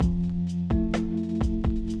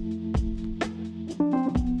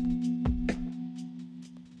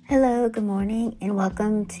Hello, good morning, and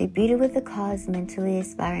welcome to Beauty with a Cause Mentally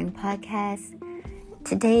Aspiring Podcast.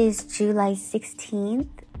 Today is July 16th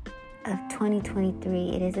of 2023.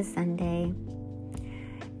 It is a Sunday,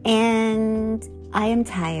 and I am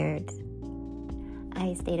tired.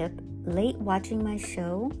 I stayed up late watching my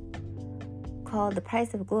show called The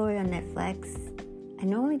Price of Glory on Netflix. I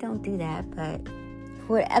normally don't do that, but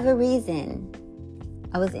for whatever reason,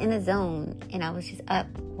 I was in a zone, and I was just up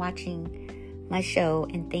watching my show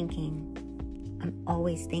and thinking. I'm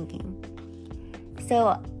always thinking.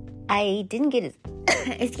 So I didn't get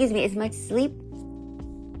as much sleep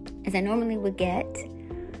as I normally would get,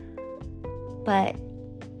 but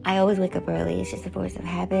I always wake up early. It's just a force of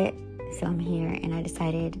habit. So I'm here, and I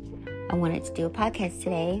decided I wanted to do a podcast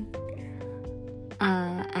today.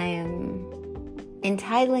 I am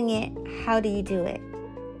entitling it, How Do You Do It?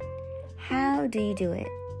 How do you do it?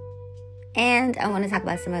 And I want to talk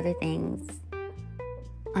about some other things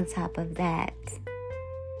on top of that.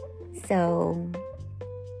 So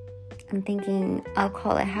I'm thinking I'll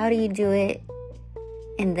call it How Do You Do It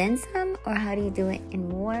and Then Some, or How Do You Do It and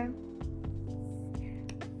More?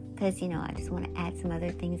 Because, I just want to add some other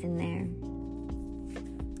things in there.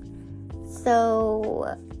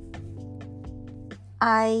 So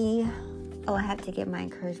I have to get my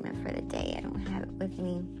encouragement for the day. I don't have it with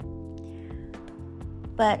me.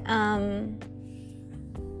 But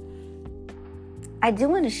I do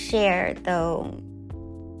want to share, though,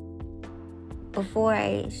 before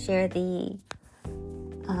I share the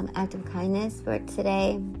act of kindness for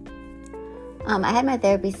today. I had my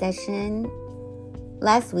therapy session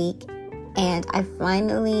last week, and I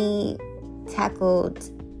finally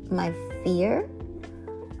tackled my fear.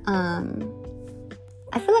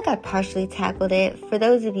 I feel like I partially tackled it. For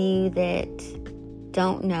those of you that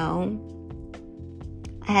don't know,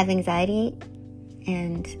 I have anxiety,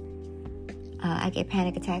 and I get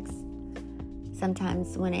panic attacks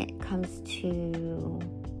sometimes when it comes to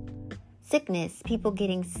sickness, people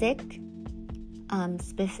getting sick,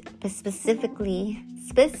 specifically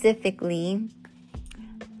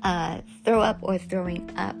throw up or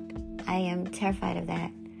throwing up. I am terrified of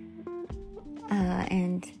that.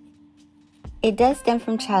 And it does stem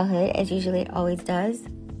from childhood, as usually it always does.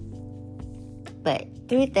 But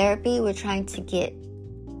through therapy, we're trying to get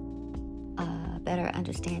a better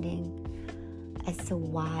understanding as to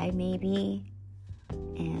why, maybe,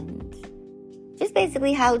 and just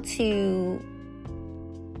basically how to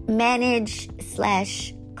manage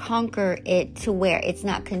 / conquer it to where it's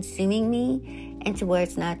not consuming me, and to where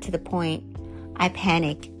it's not to the point I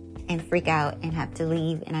panic and freak out and have to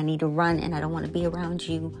leave, and I need to run, and I don't want to be around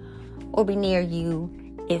you or be near you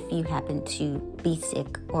if you happen to be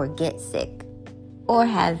sick or get sick or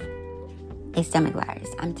have a stomach virus.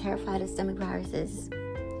 I'm terrified of stomach viruses.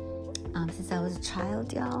 Since I was a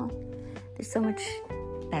child, y'all. There's so much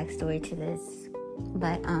backstory to this,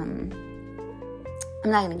 but I'm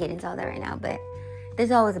not going to get into all that right now, but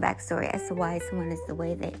there's always a backstory as to why someone is the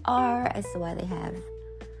way they are, as to why they have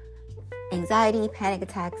anxiety, panic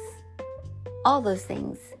attacks, all those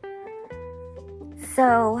things.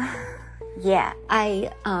 So, yeah,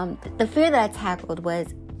 the fear that I tackled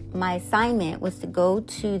was my assignment was to go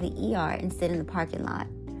to the ER and sit in the parking lot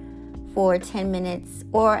for 10 minutes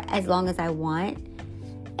or as long as I want.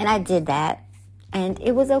 And I did that, and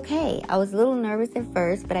it was okay. I was a little nervous at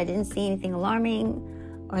first, but I didn't see anything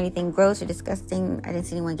alarming or anything gross or disgusting. I didn't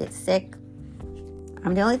see anyone get sick.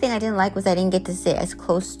 The only thing I didn't like was I didn't get to sit as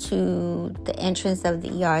close to the entrance of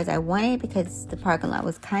the ER as I wanted, because the parking lot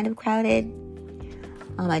was kind of crowded.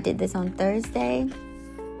 I did this on Thursday,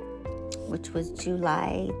 which was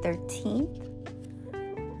July 13th.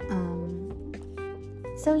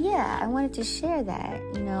 So yeah, I wanted to share that.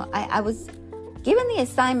 I was given the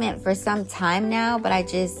assignment for some time now, but I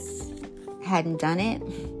just hadn't done it.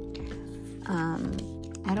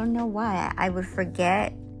 I don't know why. I would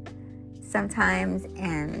forget sometimes,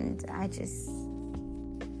 and I just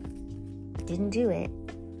didn't do it.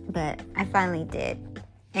 But I finally did.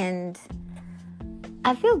 And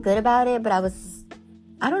I feel good about it, but I was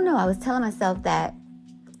telling myself that,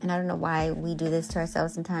 and I don't know why we do this to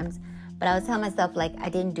ourselves sometimes, but I was telling myself, I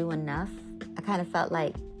didn't do enough. I kind of felt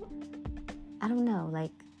like, I don't know,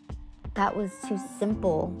 that was too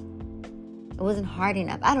simple. It wasn't hard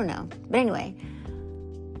enough. I don't know. But anyway,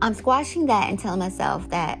 I'm squashing that and telling myself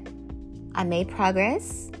that I made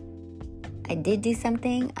progress. I did do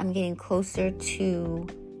something. I'm getting closer to,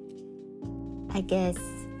 I guess,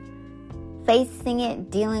 facing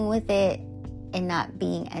it, dealing with it, and not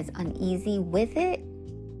being as uneasy with it.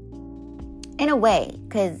 In a way,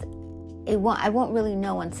 because I won't really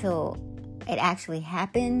know until it actually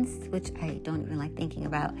happens, which I don't even like thinking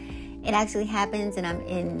about. it actually happens and I'm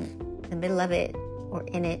in the middle of it or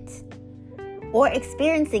in it or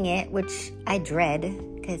experiencing it, which I dread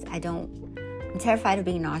because I'm terrified of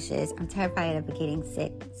being nauseous. I'm terrified of getting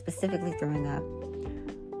sick, specifically throwing up.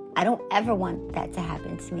 I don't ever want that to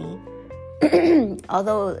happen to me.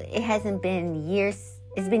 Although it hasn't been years,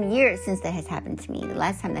 it's been years since that has happened to me. The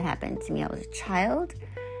last time that happened to me, I was a child,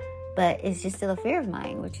 but it's just still a fear of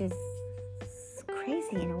mine, which is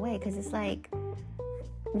crazy in a way, because it's like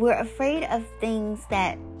we're afraid of things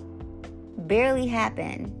that barely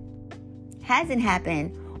happen, hasn't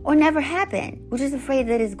happened, or never happened. We're just afraid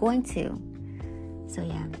that it's going to. So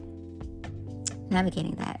yeah,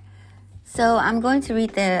 navigating that. So I'm going to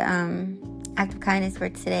read the act of kindness for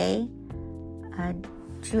today,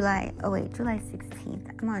 July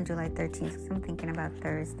 16th. I'm on July 13th because I'm thinking about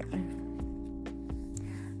Thursday.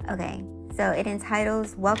 Okay, so it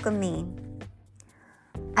entitles, Welcome Me.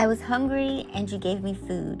 I was hungry and you gave me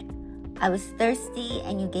food. I was thirsty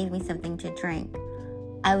and you gave me something to drink.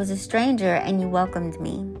 I was a stranger and you welcomed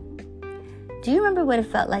me. Do you remember what it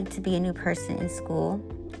felt like to be a new person in school,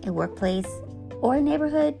 a workplace, or a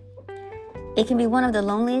neighborhood? It can be one of the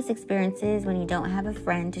loneliest experiences when you don't have a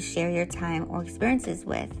friend to share your time or experiences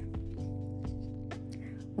with.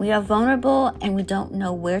 We are vulnerable and we don't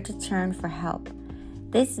know where to turn for help.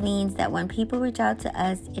 This means that when people reach out to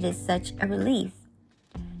us, it is such a relief.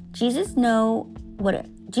 Jesus knew what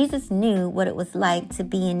it was like to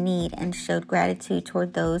be in need and showed gratitude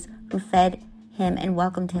toward those who fed him and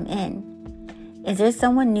welcomed him in. Is there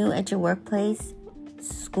someone new at your workplace,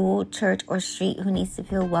 school, church, or street who needs to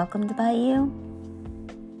feel welcomed by you?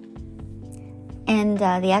 And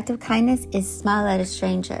the act of kindness is smile at a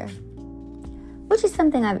stranger, which is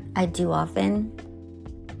something I do often.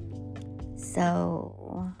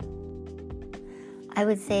 So I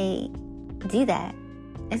would say do that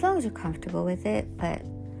as long as you're comfortable with it, but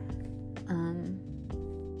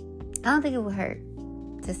I don't think it would hurt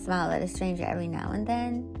to smile at a stranger every now and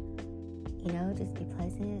then. Just be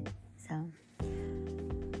pleasant. So,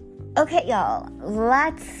 okay, y'all.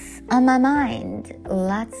 Lots on my mind.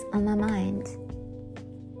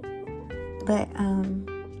 But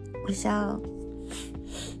we shall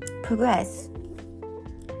progress.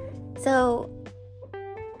 So,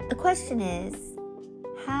 the question is,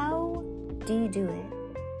 how do you do it?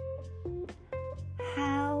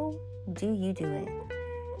 How do you do it?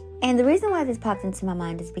 And the reason why this popped into my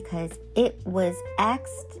mind is because it was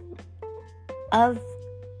asked of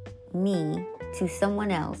me to someone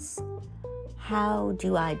else. How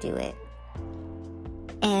do I do it?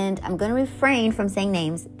 And I'm going to refrain from saying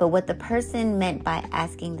names, but what the person meant by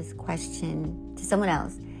asking this question to someone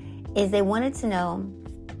else is they wanted to know,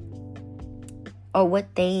 or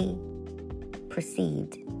what they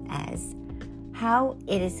perceived as, how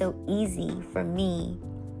it is so easy for me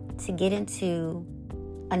to get into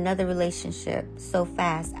another relationship so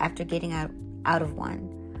fast after getting out of one.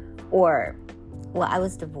 Or, well, I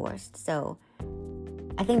was divorced, so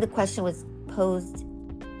I think the question was posed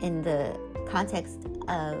in the context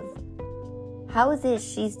of how is it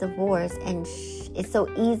she's divorced and it's so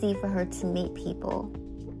easy for her to meet people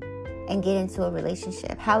and get into a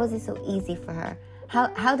relationship? How is it so easy for her?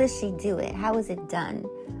 How does she do it? How is it done?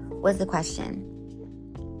 Was the question.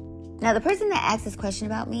 Now, the person that asked this question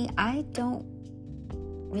about me, I don't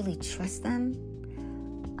really trust them.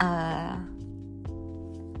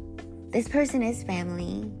 This person is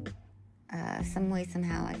family, some way,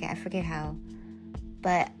 somehow. I forget how.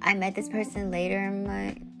 But I met this person later I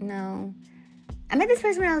met this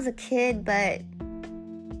person when I was a kid, but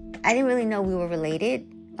I didn't really know we were related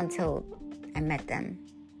until I met them.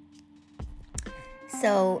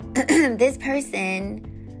 So this person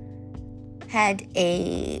had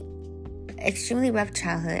a extremely rough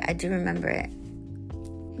childhood. I do remember it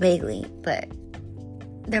vaguely, but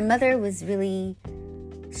their mother was really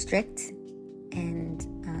strict and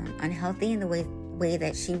unhealthy in the way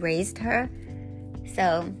that she raised her.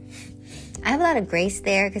 So I have a lot of grace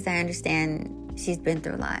there because I understand she's been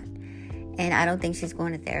through a lot, and I don't think she's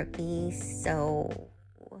going to therapy. So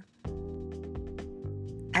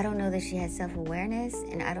I don't know that she has self-awareness,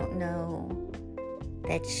 and I don't know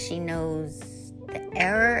that she knows the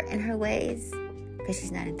error in her ways because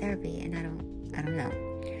she's not in therapy, and I don't know.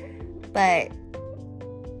 But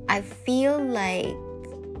I feel like,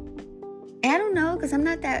 and I don't know, because I'm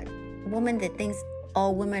not that woman that thinks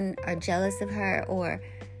all women are jealous of her or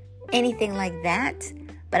anything like that.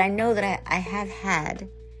 But I know that I have had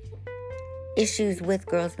issues with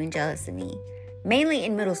girls being jealous of me, mainly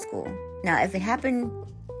in middle school. Now, if it happened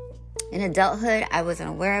in adulthood, I wasn't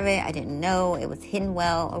aware of it. I didn't know. It was hidden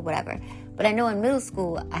well or whatever. But I know in middle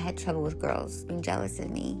school, I had trouble with girls being jealous of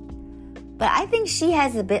me. But I think she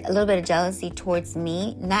has a little bit of jealousy towards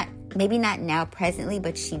me. Maybe not now presently,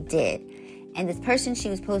 but she did. And this person she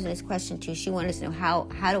was posing this question to, she wanted to know how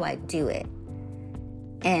do I do it?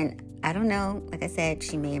 And I don't know. Like I said,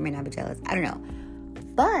 she may or may not be jealous. I don't know.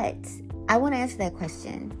 But I want to answer that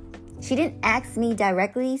question. She didn't ask me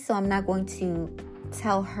directly, so I'm not going to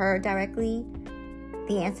tell her directly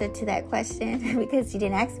the answer to that question because she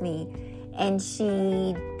didn't ask me. And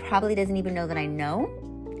she probably doesn't even know that I know.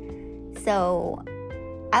 So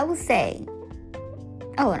I will say,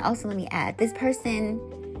 oh, and also let me add, this person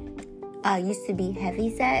used to be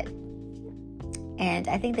heavyset. And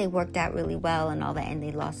I think they worked out really well and all that, and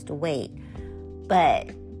they lost weight.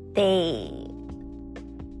 But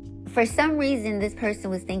for some reason, this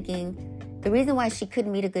person was thinking the reason why she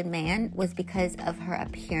couldn't meet a good man was because of her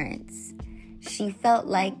appearance. She felt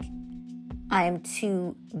like I am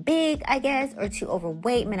too big, I guess, or too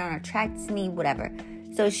overweight. Men aren't attracted to me, whatever.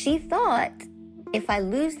 So she thought if I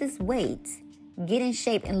lose this weight, get in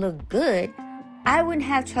shape, and look good, I wouldn't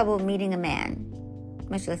have trouble meeting a man,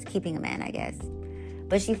 much less keeping a man, I guess.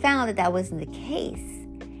 But she found that that wasn't the case.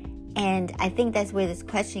 And I think that's where this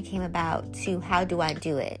question came about to how do I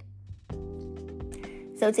do it?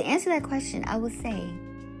 So to answer that question, I will say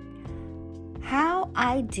how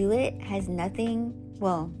I do it has nothing,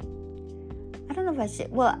 well, I don't know if I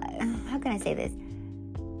should, well, how can I say this?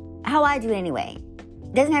 How I do it anyway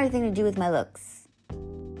doesn't have anything to do with my looks.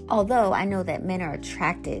 Although I know that men are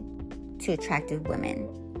attracted to attractive women.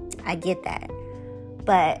 I get that.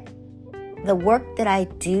 But the work that I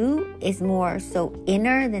do is more so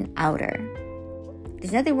inner than outer.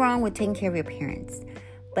 There's nothing wrong with taking care of your appearance.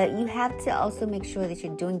 But you have to also make sure that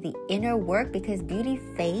you're doing the inner work because beauty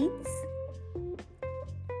fades.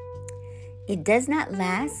 It does not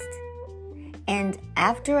last. And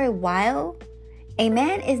after a while, a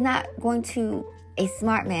man is not going to, a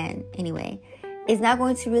smart man anyway, is not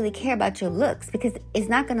going to really care about your looks because it's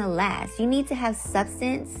not going to last. You need to have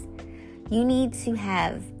substance. You need to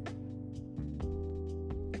have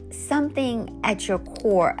something at your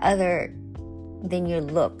core other than your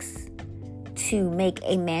looks to make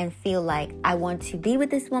a man feel like I want to be with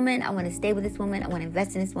this woman, I want to stay with this woman, I want to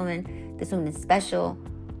invest in this woman is special,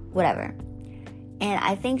 whatever. And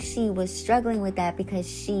I think she was struggling with that because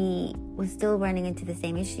she was still running into the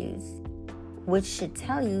same issues, which should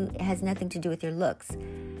tell you it has nothing to do with your looks.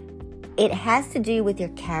 It has to do with your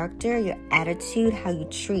character, your attitude, how you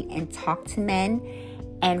treat and talk to men.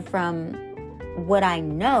 And from what I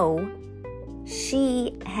know,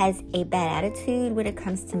 she has a bad attitude when it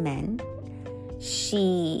comes to men.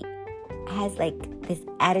 She has like this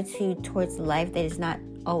attitude towards life that is not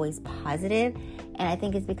always positive. And I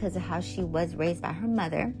think it's because of how she was raised by her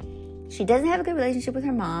mother. She doesn't have a good relationship with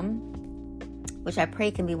her mom, which I pray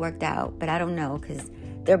can be worked out, but I don't know because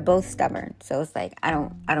they're both stubborn. So it's like, I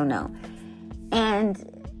don't know. And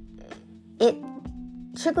it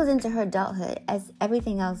trickles into her adulthood as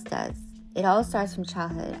everything else does. It all starts from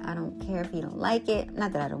childhood. I don't care if you don't like it.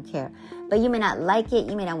 Not that I don't care. But you may not like it.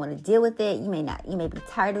 You may not want to deal with it. You may be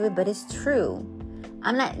tired of it, but it's true.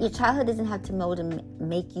 Your childhood doesn't have to mold and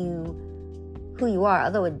make you who you are,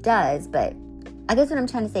 although it does. But I guess what I'm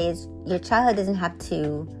trying to say is your childhood doesn't have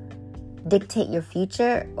to dictate your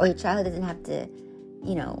future, or your childhood doesn't have to,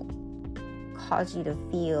 cause you to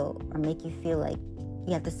feel or make you feel like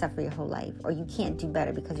you have to suffer your whole life, or you can't do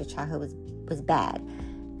better because your childhood was bad.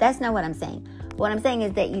 That's not what I'm saying. What I'm saying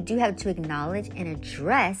is that you do have to acknowledge and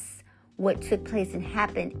address what took place and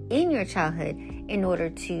happened in your childhood in order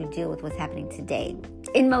to deal with what's happening today.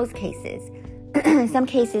 In most cases. Some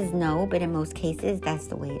cases, no, but in most cases, that's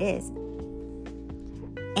the way it is.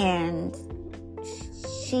 And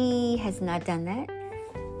she has not done that.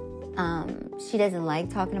 She doesn't like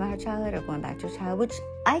talking about her childhood or going back to her childhood, which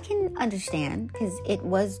I can understand because it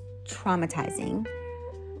was traumatizing.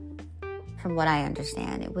 From what I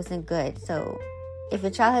understand, it wasn't good. So if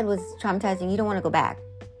your childhood was traumatizing, you don't want to go back.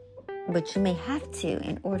 But you may have to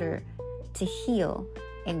in order to heal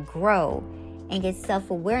and grow and get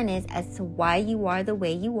self-awareness as to why you are the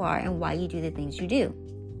way you are and why you do the things you do.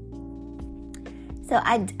 So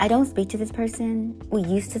I don't speak to this person. We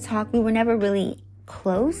used to talk. We were never really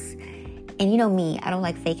close. And you know me, I don't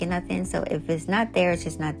like faking nothing. So if it's not there, it's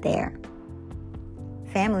just not there.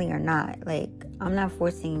 Family or not. Like, I'm not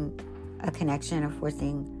forcing a connection or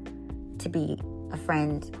forcing to be a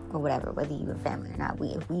friend or whatever, whether you're family or not.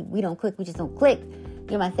 We don't click, we just don't click.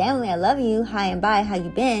 You're my family, I love you, hi and bye, how you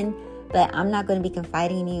been? But I'm not going to be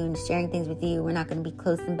confiding in you and sharing things with you. We're not going to be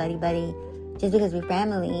close and buddy-buddy. Just because we're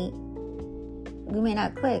family, we may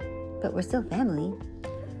not click, but we're still family.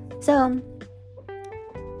 So,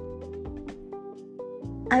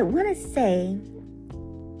 I want to say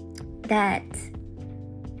that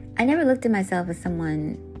I never looked at myself as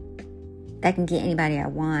someone that can get anybody I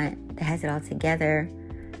want, that has it all together,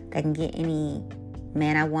 that can get any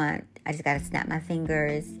man I want. I just got to snap my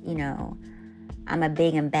fingers. I'm a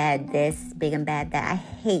big and bad this, big and bad that. I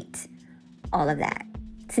hate all of that.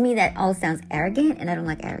 To me, that all sounds arrogant, and I don't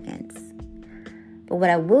like arrogance. But what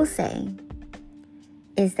I will say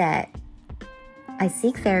is that I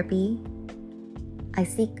seek therapy. I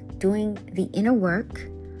seek doing the inner work.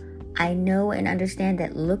 I know and understand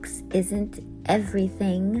that looks isn't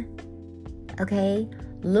everything. Okay?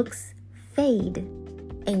 Looks fade.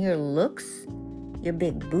 And your looks, your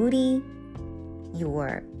big booty,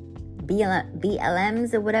 your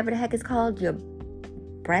BLMs or whatever the heck it's called, your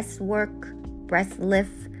breast work, breast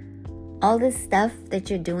lift, all this stuff that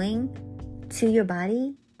you're doing to your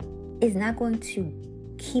body is not going to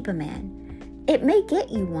keep a man. It may get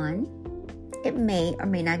you one. It may or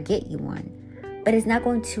may not get you one. But it's not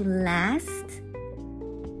going to last.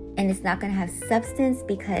 And it's not going to have substance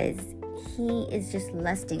because he is just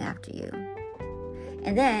lusting after you.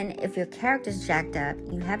 And then if your character's jacked up,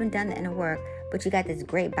 you haven't done the inner work, but you got this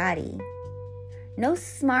great body. No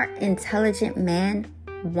smart, intelligent man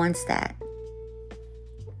wants that.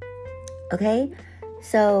 Okay?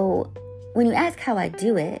 So when you ask how I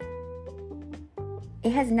do it,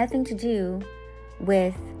 it has nothing to do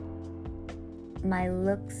with my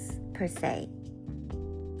looks per se.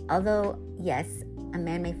 Although, yes, a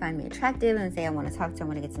man may find me attractive and say, I want to talk to her, I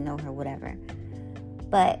want to get to know her, whatever.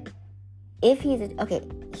 But if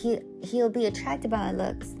he'll be attracted by my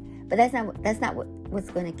looks, but that's not what's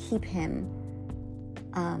going to keep him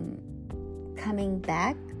coming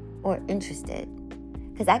back or interested.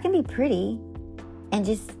 Because I can be pretty and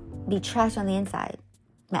just be trash on the inside.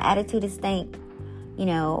 My attitude is stank.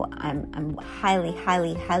 I'm highly,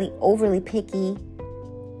 highly, highly overly picky.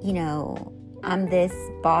 I'm this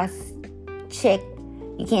boss chick.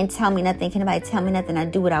 You can't tell me nothing. Can't nobody tell me nothing. I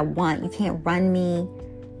do what I want. You can't run me.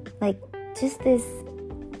 Like, just this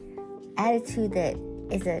attitude that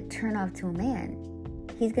is a turnoff to a man.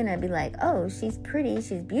 He's going to be like, oh, she's pretty,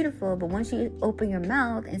 she's beautiful. But once you open your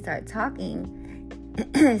mouth and start talking,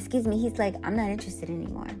 excuse me, he's like, I'm not interested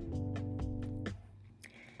anymore.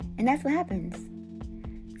 And that's what happens.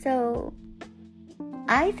 So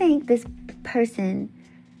I think this person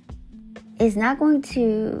is not going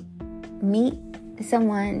to meet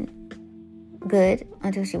someone good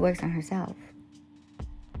until she works on herself.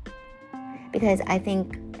 Because I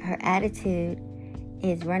think her attitude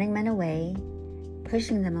is running men away,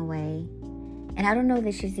 pushing them away. And I don't know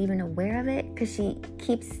that she's even aware of it because she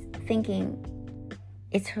keeps thinking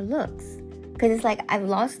it's her looks. Because it's like, I've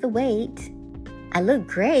lost the weight. I look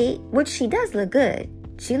great, which she does look good.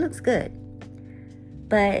 She looks good.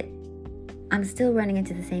 But I'm still running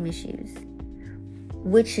into the same issues.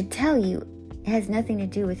 Which should tell you it has nothing to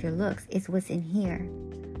do with your looks. It's what's in here.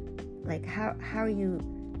 Like, how are you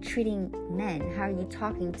treating men? How are you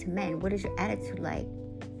talking to men? What is your attitude like?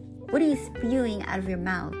 What are you spewing out of your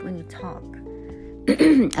mouth when you talk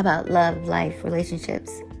about love, life,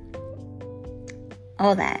 relationships?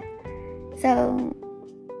 All that. So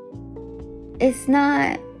it's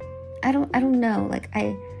not, I don't know. Like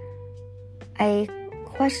I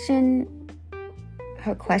question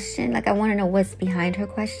her question. Like, I want to know what's behind her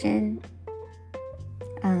question.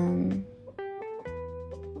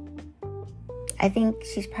 I think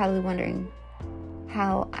she's probably wondering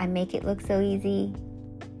how I make it look so easy.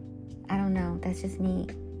 I don't know. That's just me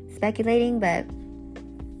speculating, but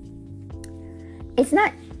it's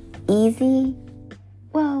not easy.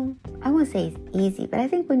 Well, I won't say it's easy, but I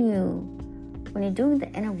think when you're doing the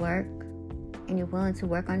inner work and you're willing to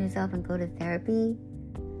work on yourself and go to therapy,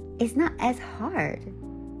 it's not as hard.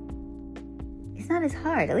 It's not as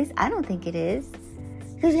hard. At least I don't think it is.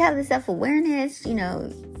 Because you have the self-awareness,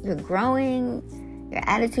 you're growing, your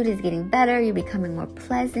attitude is getting better, you're becoming more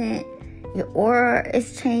pleasant, your aura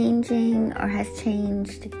is changing or has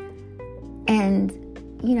changed. And,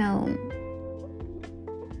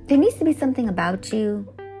 there needs to be something about you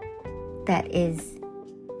that is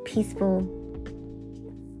peaceful,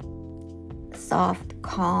 soft,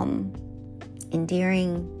 calm,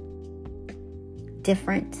 endearing,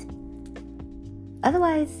 different.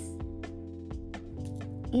 Otherwise,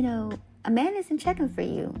 a man isn't checking for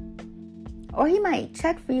you. Or he might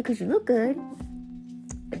check for you because you look good.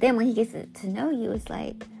 But then when he gets to know you, it's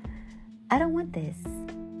like, I don't want this.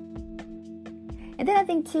 And then I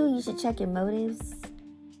think, too, you should check your motives.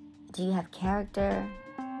 Do you have character?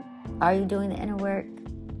 Are you doing the inner work?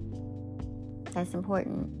 That's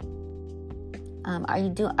important. Are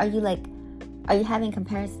you like Are you having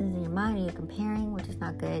comparisons in your mind? Are you comparing, which is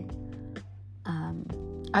not good?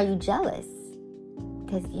 Are you jealous?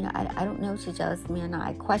 Because, I don't know if she's jealous of me or not.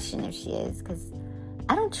 I question if she is, because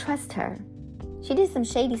I don't trust her. She did some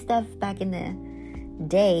shady stuff back in the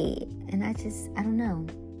day, and I don't know.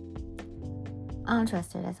 I don't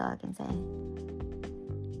trust her, that's all I can say.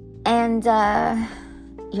 And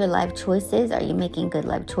your life choices, are you making good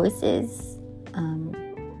life choices?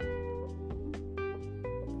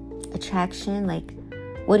 Attraction, like,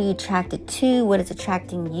 what are you attracted to? What is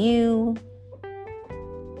attracting you?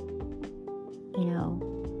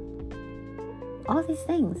 All these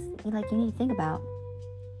things you need to think about.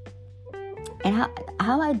 And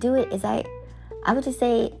how I do it is I would just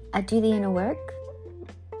say I do the inner work.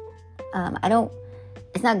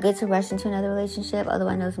 It's not good to rush into another relationship, although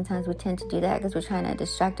I know sometimes we tend to do that because we're trying to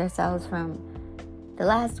distract ourselves from the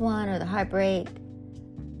last one or the heartbreak.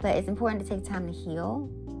 But it's important to take time to heal.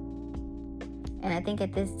 And I think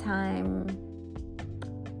at this time,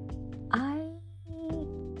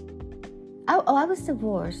 I was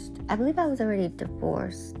divorced. I believe I was already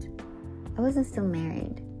divorced. I wasn't still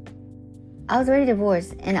married. I was already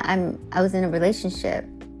divorced, and I was in a relationship.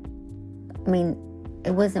 I mean,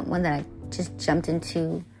 it wasn't one that I just jumped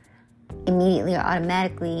into immediately or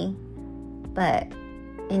automatically, but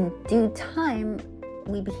in due time,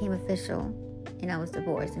 we became official, and I was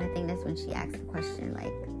divorced. And I think that's when she asked the question,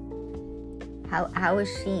 like, how is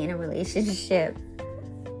she in a relationship?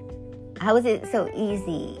 How is it so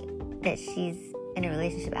easy that she's in a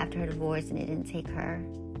relationship after her divorce and it didn't take her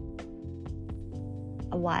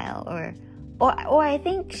a while? Or I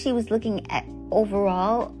think she was looking at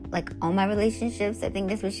overall, like, all my relationships. I think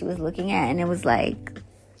that's what she was looking at. And it was like,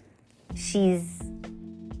 she's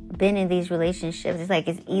been in these relationships. It's like,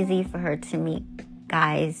 it's easy for her to meet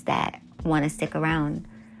guys that want to stick around,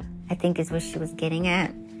 I think is what she was getting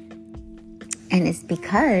at. And it's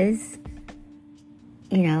because,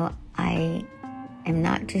 I am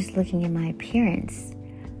not just looking at my appearance.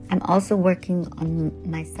 I'm also working on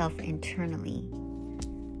myself internally.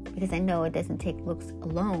 Because I know it doesn't take looks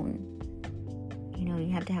alone.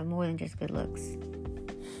 You have to have more than just good looks.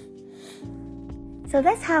 So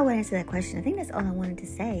that's how I would answer that question. I think that's all I wanted to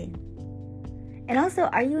say. And also,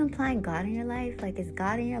 are you implying God in your life? Like, is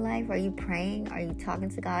God in your life? Are you praying? Are you talking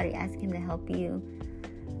to God? Are you asking Him to help you?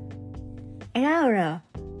 And I don't know.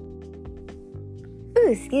 Ooh,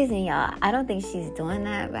 excuse me, y'all. I don't think she's doing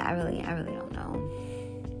that, but I really don't know.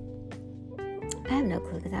 I have no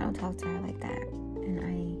clue because I don't talk to her like that. And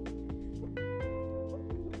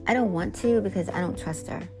I don't want to because I don't trust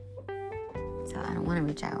her. So I don't want to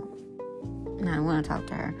reach out. And I don't want to talk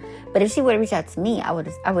to her. But if she would reach out to me, I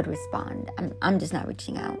would respond. I'm just not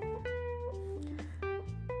reaching out.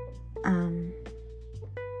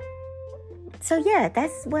 So yeah,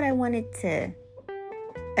 that's what I wanted to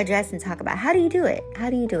address and talk about. How do you do it? How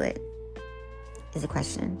do you do it? Is a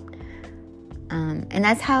question. And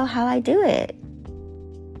that's how I do it.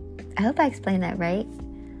 I hope I explained that right.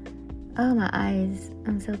 Oh, my eyes.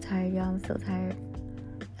 I'm so tired, y'all. I'm so tired.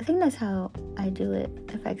 I think that's how I do it,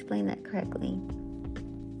 if I explain that correctly.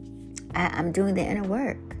 I'm doing the inner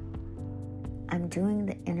work. I'm doing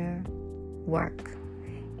the inner work.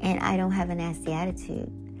 And I don't have a nasty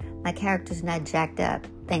attitude. My character's not jacked up,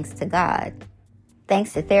 thanks to God.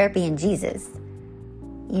 Thanks to therapy and Jesus.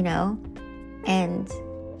 And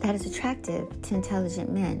that is attractive to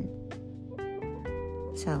intelligent men.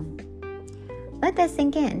 So, let that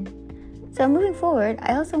sink in. So moving forward,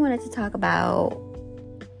 I also wanted to talk about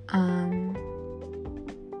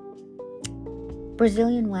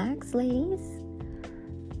Brazilian wax, ladies.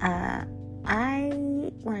 I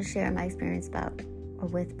want to share my experience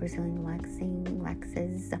with Brazilian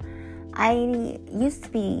waxes. I used to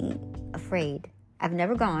be afraid. I've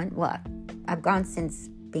never gone. Well, I've gone since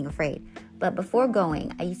being afraid. But before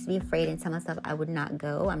going, I used to be afraid and tell myself I would not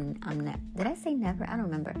go. I'm not. Did I say never? I don't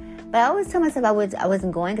remember. But I always tell myself I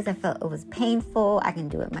wasn't going because I felt it was painful. I can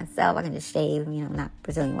do it myself. I can just shave, not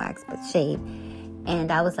Brazilian wax, but shave.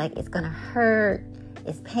 And I was like, it's going to hurt.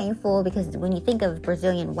 It's painful because when you think of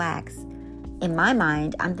Brazilian wax, in my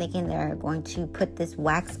mind, I'm thinking they're going to put this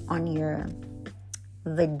wax on your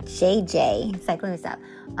vajayjay. It's like, let me stop.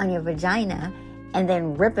 On your vagina and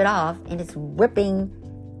then rip it off, and it's ripping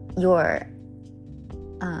your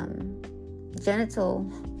genital,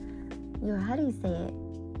 how do you say it?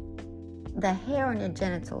 The hair on your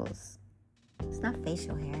genitals. It's not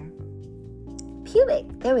facial hair.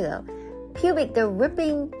 Pubic. There we go. Pubic. They're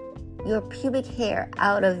ripping your pubic hair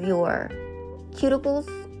out of your cuticles,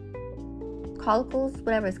 collicles,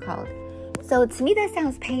 whatever it's called. So to me, that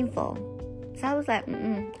sounds painful. So I was like,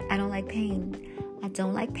 I don't like pain. I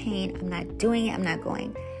don't like pain. I'm not doing it. I'm not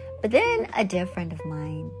going. But then a dear friend of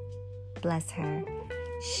mine, bless her,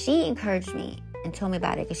 she encouraged me and told me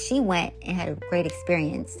about it because she went and had a great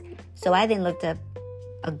experience. So I then looked up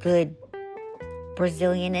a good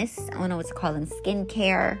Brazilianist, I don't know what to call them,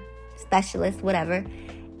 skincare specialist, whatever.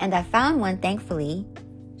 And I found one, thankfully.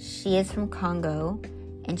 She is from Congo,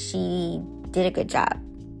 and she did a good job.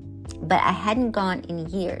 But I hadn't gone in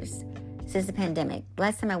years since the pandemic.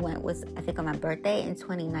 Last time I went was, I think, on my birthday in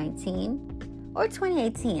 2019 or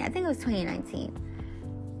 2018. I think it was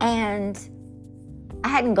 2019. And I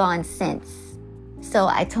hadn't gone since. So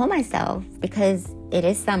I told myself, because it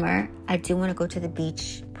is summer, I do want to go to the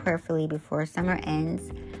beach prayerfully before summer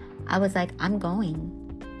ends. I was like, I'm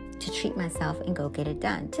going to treat myself and go get it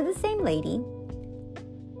done. To the same lady,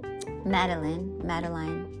 Madeline,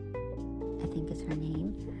 I think is her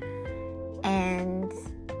name. And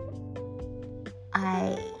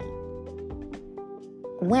I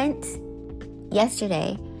went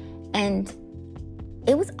yesterday, and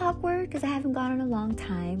it was awkward because I haven't gone in a long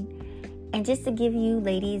time. And just to give you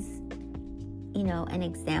ladies, you know, an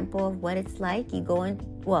example of what it's like, you go in,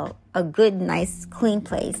 well, a good, nice, clean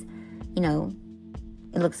place, you know,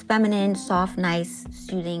 it looks feminine, soft, nice,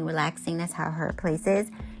 soothing, relaxing. That's how her place is.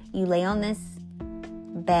 You lay on this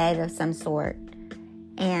bed of some sort,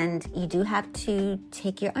 and you do have to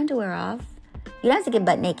take your underwear off. You don't have to get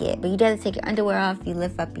butt naked, but you do have to take your underwear off. You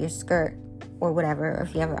lift up your skirt or whatever. Or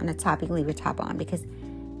if you have it on the top, you can leave your top on, because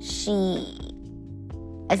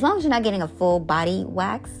as long as you're not getting a full body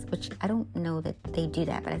wax, which I don't know that they do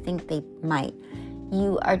that, but I think they might,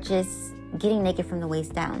 you are just getting naked from the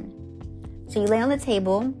waist down. So you lay on the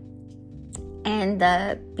table, and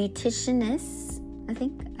the beauticianist, I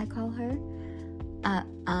think I call her,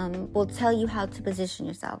 will tell you how to position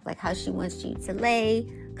yourself, like how she wants you to lay,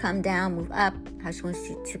 come down, move up, how she wants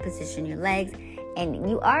you to position your legs. And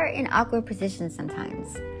you are in awkward positions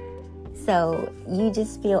sometimes. So you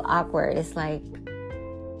just feel awkward. It's like,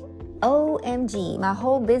 OMG, my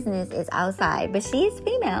whole business is outside. But she is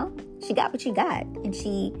female. She got what you got. And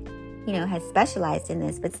she, you know, has specialized in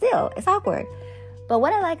this. But still, it's awkward. But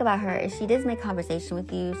what I like about her is she does make conversation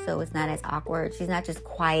with you, so it's not as awkward. She's not just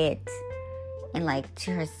quiet and like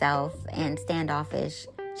to herself and standoffish.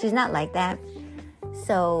 She's not like that.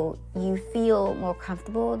 So you feel more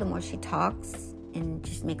comfortable the more she talks and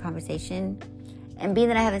just make conversation. And being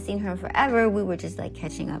that I haven't seen her in forever, we were just like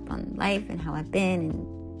catching up on life and how I've been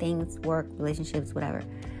and things, work, relationships, whatever.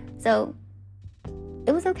 So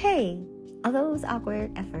it was okay, although it was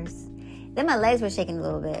awkward at first. Then my legs were shaking a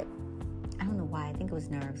little bit. I don't know why. I think it was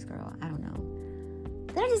nerves, girl. I don't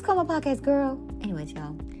know. Did I just call my podcast girl? Anyways,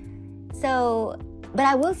 y'all. So, but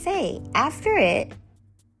I will say, after it,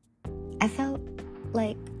 I felt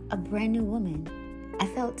like a brand new woman. I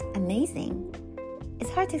felt amazing. It's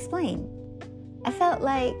hard to explain. I felt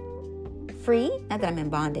like free. Not that I'm in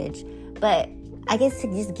bondage, but I guess to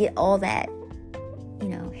just get all that, you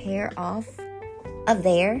know, hair off of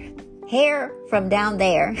there, hair from down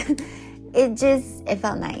there. It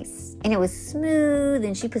felt nice. And it was smooth.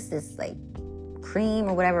 And she puts this like cream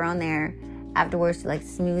or whatever on there afterwards to like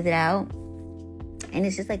smooth it out. And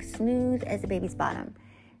it's just like smooth as a baby's bottom.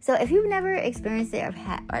 So if you've never experienced it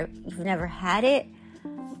or you've never had it,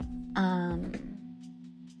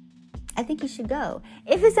 I think you should go.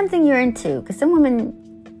 If it's something you're into, because some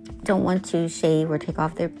women don't want to shave or take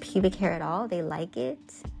off their pubic hair at all. They like it.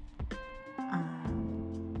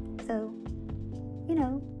 So, you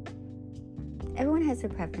know, everyone has their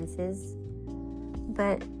preferences.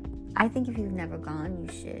 But I think if you've never gone, you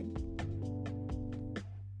should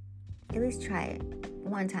at least try it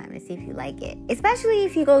one time to see if you like it. Especially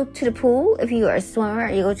if you go to the pool, if you are a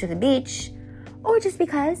swimmer, you go to the beach, or just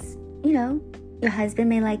because, you know, your husband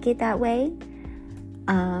may like it that way.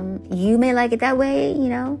 You may like it that way, you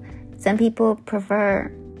know. Some people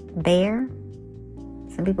prefer bare.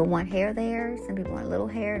 Some people want hair there. Some people want little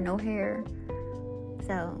hair, no hair.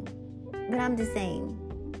 So, but I'm just saying,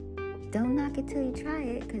 don't knock it till you try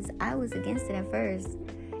it, because I was against it at first.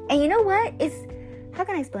 And you know what? How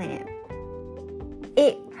can I explain it?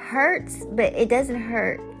 It hurts, but it doesn't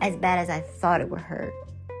hurt as bad as I thought it would hurt.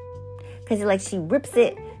 Because like she rips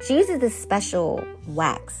it. She uses this special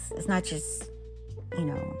wax. It's not just, you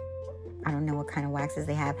know, I don't know what kind of waxes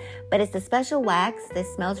they have. But it's the special wax that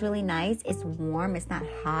smells really nice. It's warm. It's not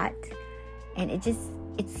hot. And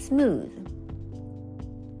it's smooth.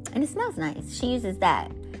 And it smells nice. She uses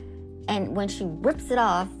that. And when she rips it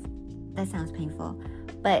off, that sounds painful.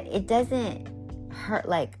 But it doesn't hurt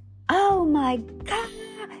like, oh my God.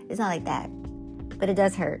 It's not like that. But it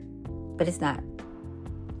does hurt. But it's not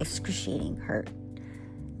excruciating hurt.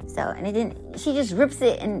 So, and it didn't, she just rips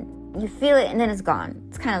it and you feel it and then it's gone.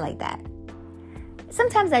 It's kind of like that.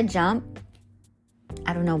 Sometimes I jump.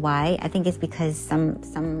 I don't know why. I think it's because some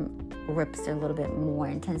rips are a little bit more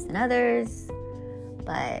intense than others.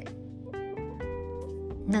 But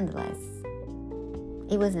nonetheless,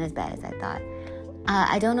 it wasn't as bad as I thought.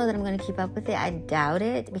 I don't know that I'm going to keep up with it. I doubt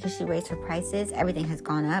it because she raised her prices. Everything has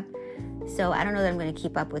gone up. So I don't know that I'm going to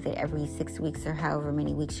keep up with it every 6 weeks or however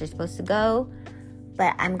many weeks you're supposed to go.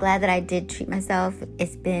 But I'm glad that I did treat myself.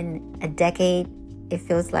 It's been a decade, it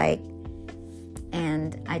feels like.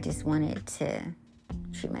 And I just wanted to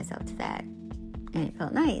treat myself to that. And it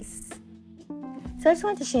felt nice. So I just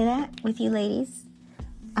wanted to share that with you ladies.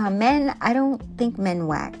 Men, I don't think men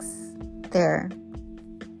wax their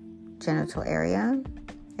genital area.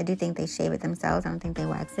 I do think they shave it themselves. I don't think they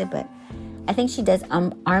wax it, but I think she does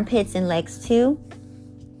armpits and legs too.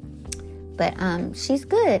 But she's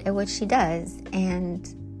good at what she does, and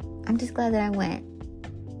I'm just glad that I went.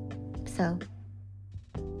 So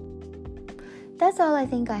that's all I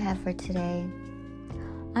think I have for today.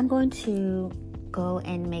 I'm going to go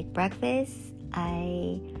and make breakfast.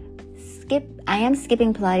 I am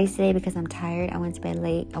skipping Pilates today because I'm tired. I went to bed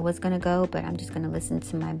late. I was going to go, but I'm just going to listen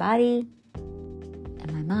to my body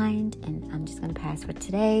and my mind, and I'm just going to pass for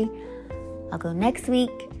today. I'll go next week.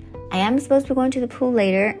 I am supposed to be going to the pool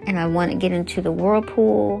later, and I want to get into the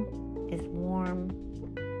whirlpool. It's warm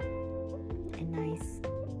and nice.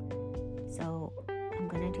 So I'm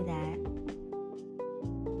going to do that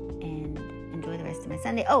and enjoy the rest of my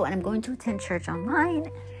Sunday. Oh, and I'm going to attend church online.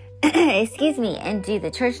 Excuse me, and do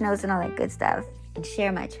the church notes and all that good stuff, and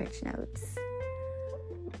share my church notes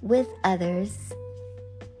with others.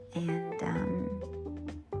 And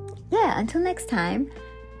until next time,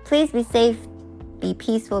 please be safe, be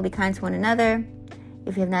peaceful, be kind to one another.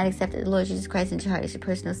 If you have not accepted the Lord Jesus Christ into your heart as your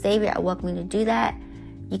personal Savior, I welcome you to do that.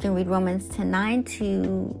 You can read Romans 10:9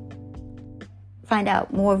 to find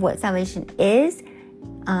out more of what salvation is.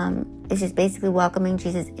 It's just basically welcoming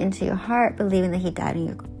Jesus into your heart, believing that he died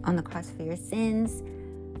on the cross for your sins,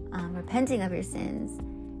 repenting of your sins,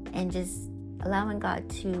 and just allowing God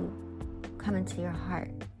to come into your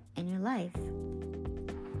heart and your life.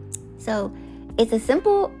 So it's a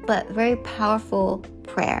simple but very powerful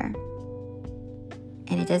prayer.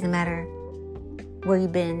 And it doesn't matter where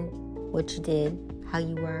you've been, what you did, how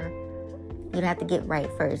you were. You don't have to get right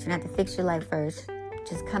first. You don't have to fix your life first.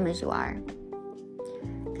 Just come as you are.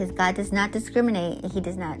 Because God does not discriminate, and he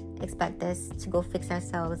does not expect us to go fix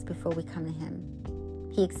ourselves before we come to him.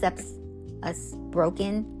 He accepts us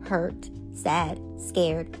broken, hurt, sad,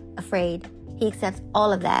 scared, afraid. He accepts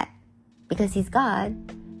all of that because he's God.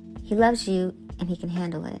 He loves you, and he can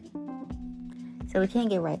handle it. So we can't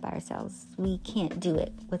get right by ourselves. We can't do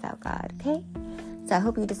it without God, okay? So I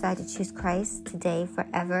hope you decide to choose Christ today,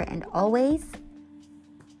 forever, and always.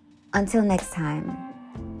 Until next time,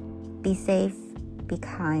 be safe, be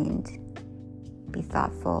kind, be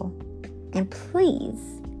thoughtful, and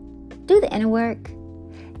please do the inner work.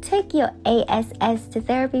 Take your ASS to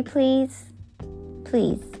therapy, please.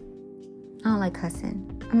 Please. I don't like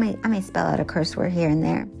cussing. I may spell out a curse word here and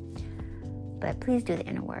there, but please do the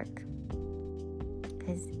inner work,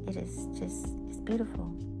 because it's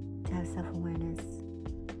beautiful to have self-awareness.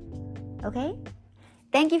 Okay?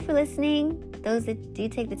 Thank you for listening. Those that do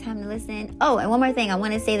take the time to listen. Oh, and one more thing. I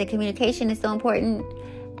want to say that communication is so important.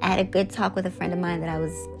 I had a good talk with a friend of mine that I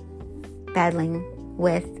was battling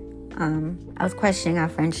with. I was questioning our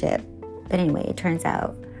friendship. But anyway, it turns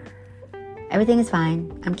out everything is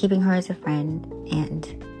fine. I'm keeping her as a friend. And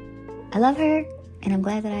I love her. And I'm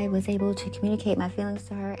glad that I was able to communicate my feelings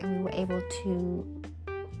to her. And we were able to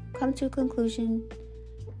come to a conclusion.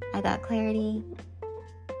 I got clarity.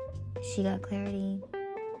 She got clarity.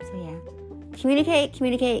 So yeah, communicate.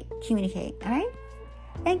 All right?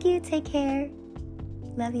 Thank you. Take care.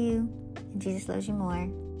 Love you. And Jesus loves you more.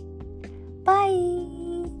 Bye.